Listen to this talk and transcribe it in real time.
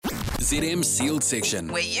ZM Sealed section.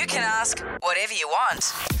 where you can ask whatever you want.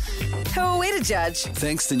 Who are we to judge?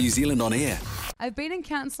 Thanks to New Zealand On Air. I've been in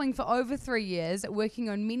counselling for over 3 years, working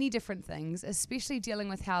on many different things, especially dealing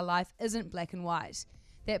with how life isn't black and white.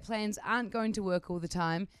 That plans aren't going to work all the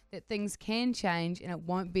time, that things can change and it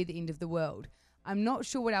won't be the end of the world. I'm not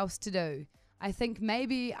sure what else to do. I think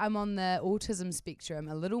maybe I'm on the autism spectrum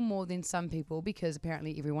a little more than some people, because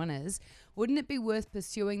apparently everyone is. Wouldn't it be worth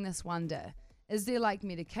pursuing this wonder? Is there like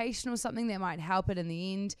medication or something that might help it in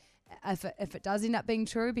the end if it does end up being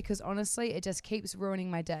true? Because honestly, it just keeps ruining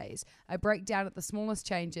my days. I break down at the smallest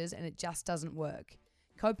changes and it just doesn't work.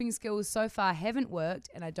 Coping skills so far haven't worked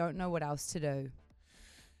and I don't know what else to do.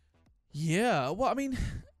 Yeah, well, I mean,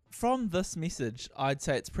 from this message, I'd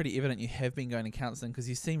say it's pretty evident you have been going to counselling because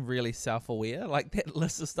you seem really self-aware. Like that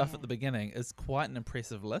list of stuff at the beginning is quite an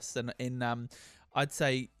impressive list, and I'd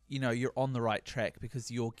say, you know, you're on the right track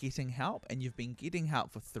because you're getting help and you've been getting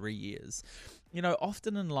help for 3 years. You know,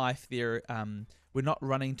 often in life we're not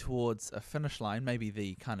running towards a finish line, maybe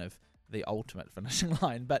the kind of the ultimate finishing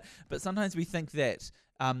line, but sometimes we think that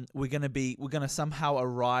we're going to somehow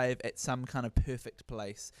arrive at some kind of perfect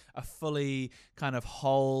place, a fully kind of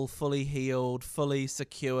whole, fully healed, fully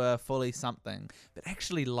secure, fully something. But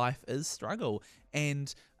actually life is struggle.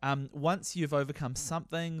 And once you've overcome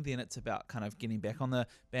something, then it's about kind of getting back on the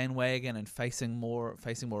bandwagon and facing more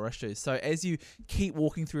issues. So as you keep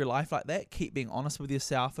walking through life like that, keep being honest with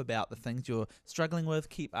yourself about the things you're struggling with,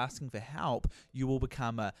 keep asking for help, you will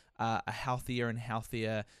become a healthier and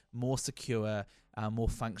healthier, more secure, more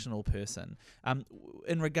functional person.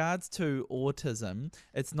 In regards to autism,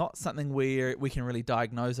 it's not something where we can really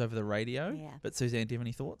diagnose over the radio. Yeah. But Suzanne, do you have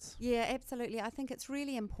any thoughts? Yeah, absolutely. I think it's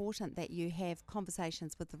really important that you have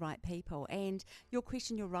conversations with the right people. And your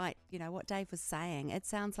question, you're right, you know, what Dave was saying, it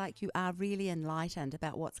sounds like you are really enlightened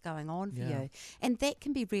about what's going on for you. And that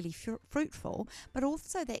can be really fruitful, but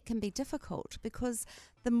also that can be difficult because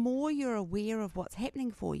the more you're aware of what's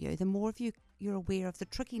happening for you, the more of you're aware of the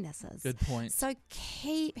trickinesses. Good point. So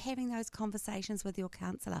keep having those conversations with your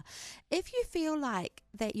counsellor. If you feel like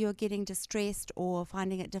that you're getting distressed or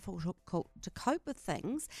finding it difficult to cope with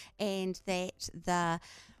things and that the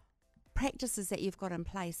practices that you've got in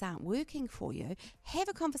place aren't working for you, have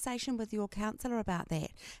a conversation with your counsellor about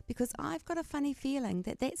that, because I've got a funny feeling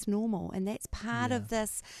that that's normal and that's part of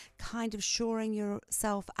this kind of shoring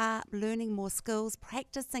yourself up, learning more skills,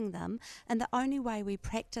 practicing them. And the only way we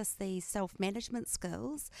practice these self-management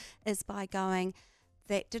skills is by going,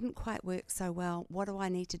 that didn't quite work so well. What do I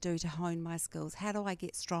need to do to hone my skills? How do I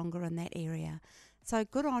get stronger in that area? So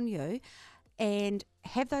good on you. And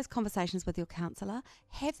have those conversations with your counsellor.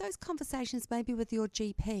 Have those conversations maybe with your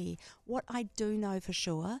GP. What I do know for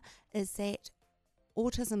sure is that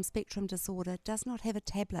autism spectrum disorder does not have a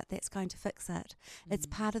tablet that's going to fix it. It's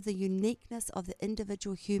part of the uniqueness of the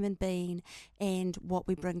individual human being and what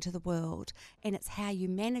we bring to the world. And it's how you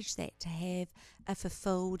manage that to have a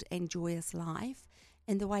fulfilled and joyous life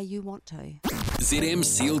in the way you want to. ZM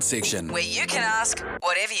Sealed section. Where you can ask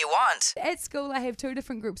whatever you want. At school, I have two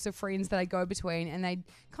different groups of friends that I go between, and they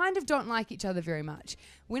kind of don't like each other very much.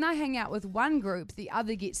 When I hang out with one group, the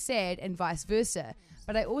other gets sad and vice versa.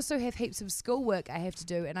 But I also have heaps of schoolwork I have to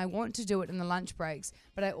do, and I want to do it in the lunch breaks,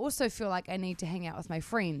 but I also feel like I need to hang out with my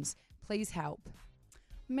friends. Please help.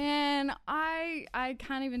 Man, I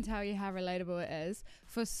can't even tell you how relatable it is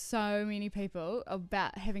for so many people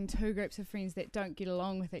about having two groups of friends that don't get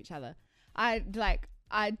along with each other. I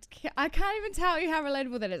can't even tell you how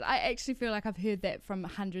relatable that is. I actually feel like I've heard that from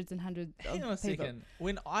hundreds and hundreds of people. Hang on a second.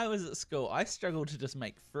 When I was at school, I struggled to just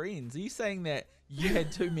make friends. Are you saying that you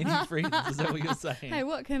had too many friends? Is that what you're saying? Hey,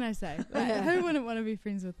 what can I say? Like, who wouldn't want to be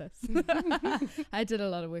friends with us? I did a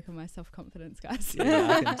lot of work on my self-confidence, guys. Yeah,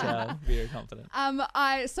 I can tell. Very confident.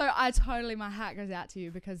 I totally, my heart goes out to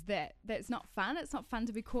you because that's not fun. It's not fun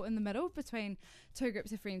to be caught in the middle between two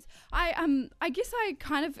groups of friends. I guess I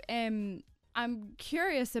kind of am. I'm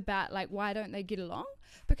curious about like why don't they get along,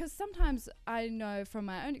 because sometimes I know from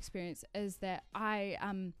my own experience is that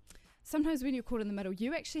sometimes when you're caught in the middle,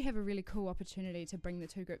 you actually have a really cool opportunity to bring the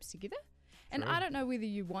two groups together. And I don't know whether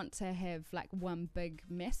you want to have like one big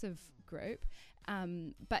massive group,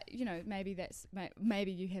 but you know,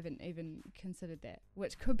 maybe you haven't even considered that,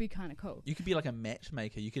 which could be kind of cool. You could be like a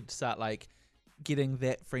matchmaker. You could start like getting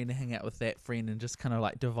that friend to hang out with that friend and just kind of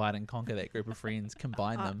like divide and conquer that group of friends,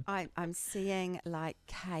 combine them. I'm seeing like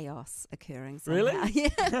chaos occurring somehow. Really?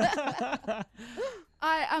 Yeah.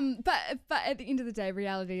 But at the end of the day,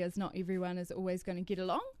 reality is not everyone is always going to get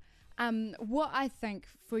along. What I think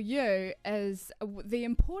for you is the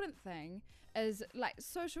important thing is like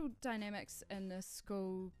social dynamics in a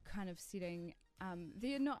school kind of setting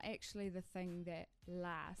they're not actually the thing that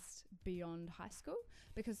lasts beyond high school,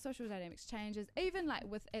 because social dynamics changes. Even like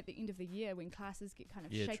at the end of the year when classes get kind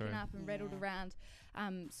of shaken up and rattled around,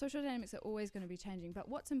 social dynamics are always going to be changing. But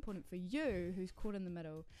what's important for you, who's caught in the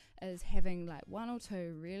middle, is having like one or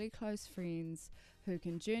two really close friends who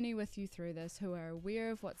can journey with you through this, who are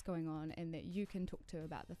aware of what's going on, and that you can talk to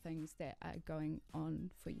about the things that are going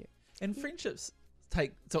on for you. And friendships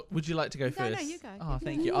so would you like to go first? No, you go. Oh,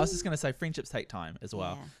 thank you. I was just going to say friendships take time as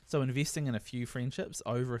well. Yeah. So investing in a few friendships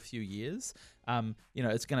over a few years,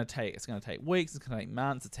 it's going to take weeks, it's going to take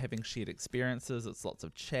months. It's having shared experiences. It's lots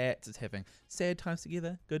of chats. It's having sad times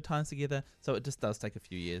together, good times together. So it just does take a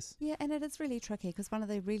few years. Yeah, and it is really tricky, because one of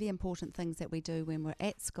the really important things that we do when we're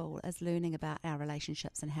at school is learning about our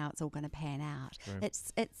relationships and how it's all going to pan out. True.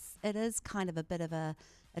 It is kind of a bit of a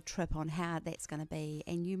trip on how that's going to be,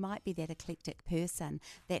 and you might be that eclectic person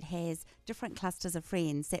that has different clusters of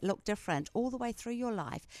friends that look different all the way through your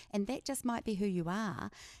life, and that just might be who you are,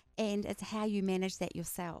 and it's how you manage that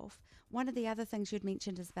yourself. One of the other things you'd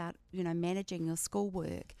mentioned is about, managing your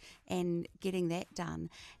schoolwork and getting that done.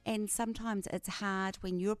 And sometimes it's hard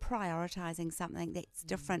when you're prioritising something that's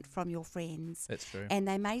different from your friends. That's true. And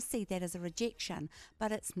they may see that as a rejection,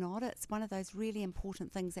 but it's not. It's one of those really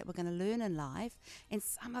important things that we're going to learn in life. And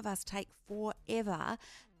some of us take forever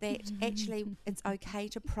that actually it's okay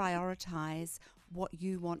to prioritise what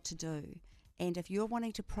you want to do. And if you're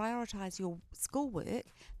wanting to prioritise your schoolwork,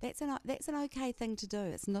 that's an okay thing to do.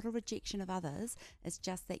 It's not a rejection of others. It's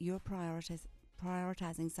just that you're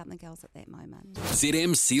prioritising something else at that moment.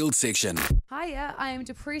 ZM Sealed Section. Hiya, I am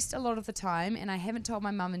depressed a lot of the time and I haven't told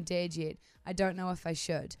my mum and dad yet. I don't know if I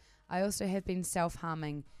should. I also have been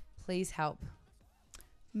self-harming. Please help.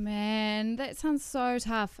 Man, that sounds so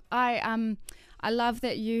tough. I love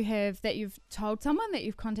that you've told someone, that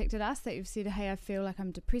you've contacted us, that you've said, hey, I feel like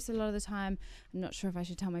I'm depressed a lot of the time. I'm not sure if I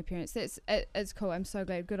should tell my parents. It's cool. I'm so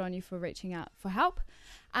glad. Good on you for reaching out for help.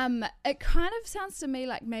 It kind of sounds to me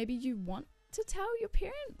like maybe you want to tell your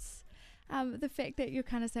parents. The fact that you're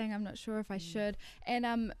kind of saying, I'm not sure if I should.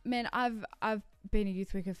 And man, I've been a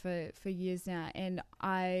youth worker for years now, and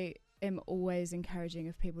I am always encouraging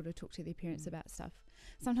of people to talk to their parents about stuff.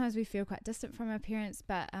 Sometimes we feel quite distant from our parents,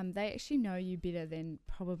 but they actually know you better than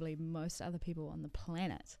probably most other people on the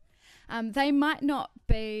planet. They might not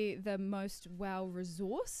be the most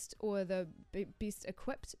well-resourced or the best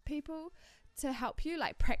equipped people to help you,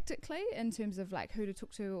 like practically, in terms of like who to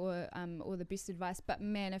talk to or the best advice. But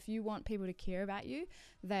man, if you want people to care about you,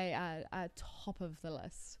 they are top of the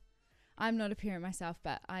list. I'm not a parent myself,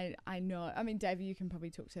 but I know. I mean, Davey, you can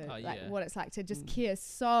probably talk to what it's like to just care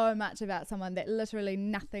so much about someone that literally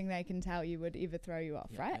nothing they can tell you would ever throw you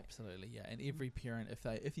off, right? Absolutely, yeah. And every parent, if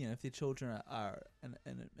their children are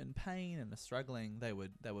in pain and are struggling, they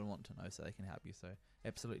would want to know so they can help you. So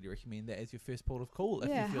absolutely recommend that as your first port of call if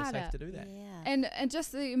you feel safe to do that. Yeah. And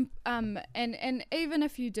just the and even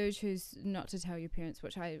if you do choose not to tell your parents,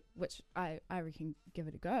 which I reckon, give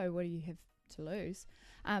it a go. What do you have to lose?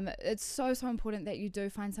 It's so important that you do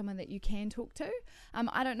find someone that you can talk to.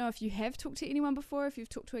 I don't know if you have talked to anyone before, if you've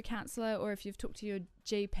talked to a counsellor or if you've talked to your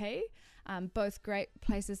GP. Both great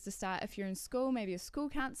places to start. If you're in school, maybe a school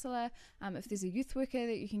counsellor. If there's a youth worker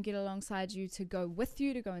that you can get alongside you to go with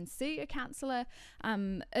you to go and see a counsellor.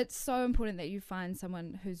 It's so important that you find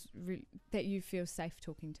someone who's that you feel safe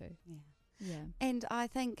talking to. Yeah. And I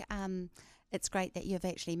think it's great that you've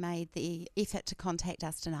actually made the effort to contact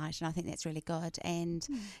us tonight, and I think that's really good. And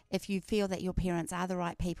if you feel that your parents are the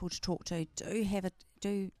right people to talk to, do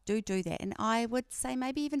that. And I would say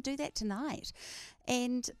maybe even do that tonight.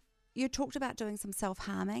 And you talked about doing some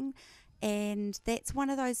self-harming, and that's one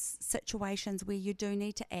of those situations where you do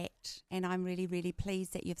need to act. And I'm really, really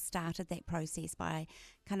pleased that you've started that process by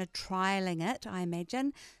kind of trialling it, I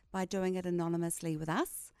imagine, by doing it anonymously with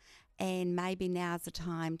us. And maybe now's the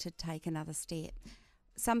time to take another step.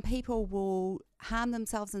 Some people will harm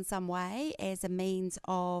themselves in some way as a means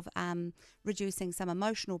of reducing some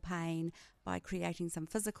emotional pain by creating some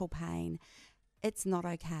physical pain. It's not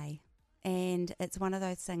okay. And it's one of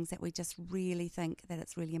those things that we just really think that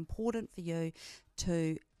it's really important for you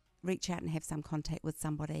to reach out and have some contact with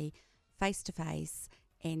somebody face to face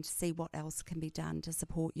and see what else can be done to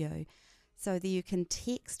support you. So that you can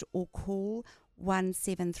text or call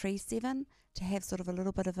 1737 to have sort of a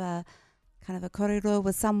little bit of a kind of a korero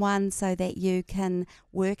with someone so that you can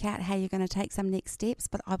work out how you're going to take some next steps.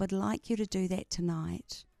 But I would like you to do that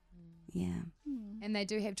tonight. Yeah. And they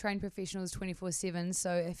do have trained professionals 24/7.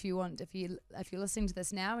 So if you're listening to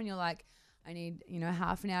this now and you're like, I need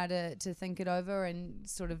half an hour to think it over and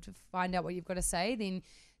sort of to find out what you've got to say, then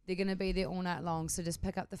They're going to be there all night long. So just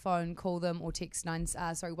pick up the phone, call them, or text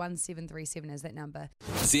 1737 is that number.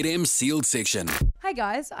 ZM Sealed Section. Hi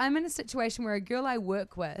guys, I'm in a situation where a girl I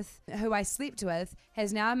work with, who I slept with,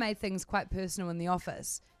 has now made things quite personal in the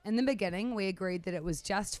office. In the beginning, we agreed that it was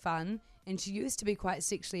just fun, and she used to be quite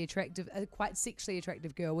sexually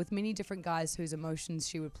attractive girl with many different guys whose emotions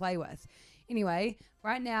she would play with. Anyway,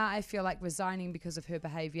 right now I feel like resigning because of her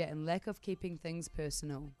behaviour and lack of keeping things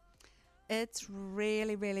personal. It's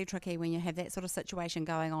really, really tricky when you have that sort of situation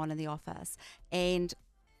going on in the office. And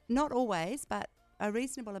not always, but a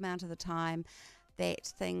reasonable amount of the time, that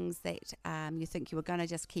things that you think you were going to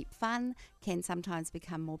just keep fun can sometimes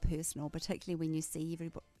become more personal, particularly when you see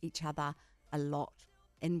each other a lot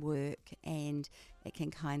in work, and it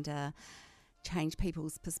can kind of change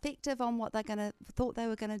people's perspective on what thought they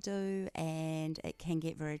were going to do, and it can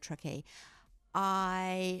get very tricky.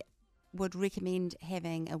 I would recommend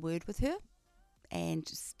having a word with her and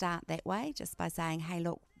start that way, just by saying, hey,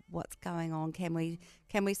 look, what's going on? Can we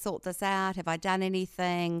sort this out? Have I done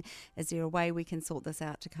anything? Is there a way we can sort this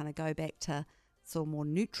out to kind of go back to sort of more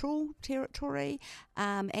neutral territory?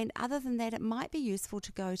 And other than that, it might be useful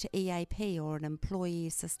to go to EAP, or an employee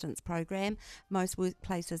assistance program. Most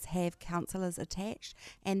workplaces have counsellors attached,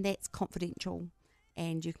 and that's confidential,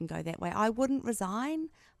 and you can go that way. I wouldn't resign.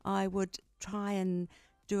 I would try and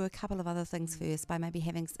do a couple of other things first, by maybe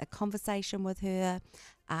having a conversation with her,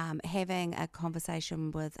 having a conversation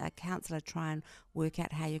with a counsellor, try and work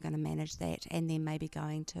out how you're going to manage that, and then maybe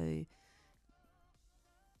going to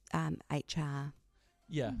HR.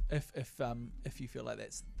 Yeah, if you feel like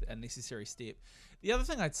that's a necessary step. The other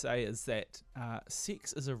thing I'd say is that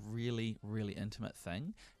sex is a really, really intimate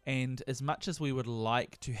thing, and as much as we would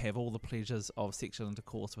like to have all the pleasures of sexual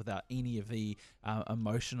intercourse without any of the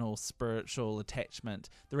emotional, spiritual attachment,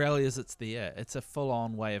 the reality is it's there. It's a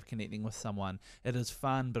full-on way of connecting with someone. It is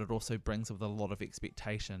fun, but it also brings with a lot of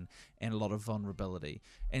expectation and a lot of vulnerability.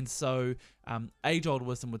 And so age-old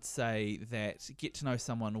wisdom would say that get to know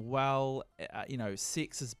someone well.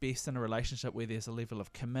 Sex is best in a relationship where there's a level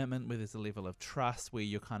of commitment, where there's a level of trust, where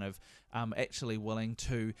you're kind of actually willing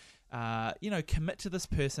to commit to this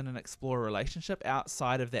person and explore a relationship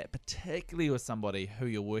outside of that, particularly with somebody who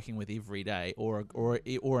you're working with every day, or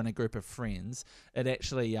in a group of friends. It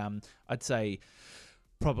actually, I'd say,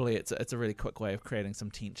 probably it's a really quick way of creating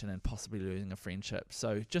some tension and possibly losing a friendship.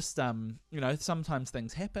 So just sometimes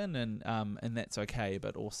things happen, and that's okay,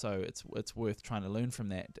 but also it's worth trying to learn from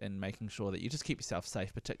that and making sure that you just keep yourself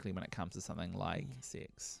safe, particularly when it comes to something like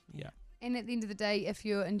sex. Yeah. And at the end of the day, if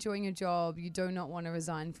you're enjoying your job, you do not want to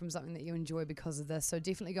resign from something that you enjoy because of this. So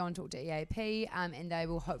definitely go and talk to EAP, and they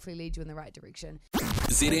will hopefully lead you in the right direction.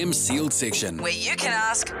 ZM Sealed Section. Where you can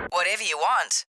ask whatever you want.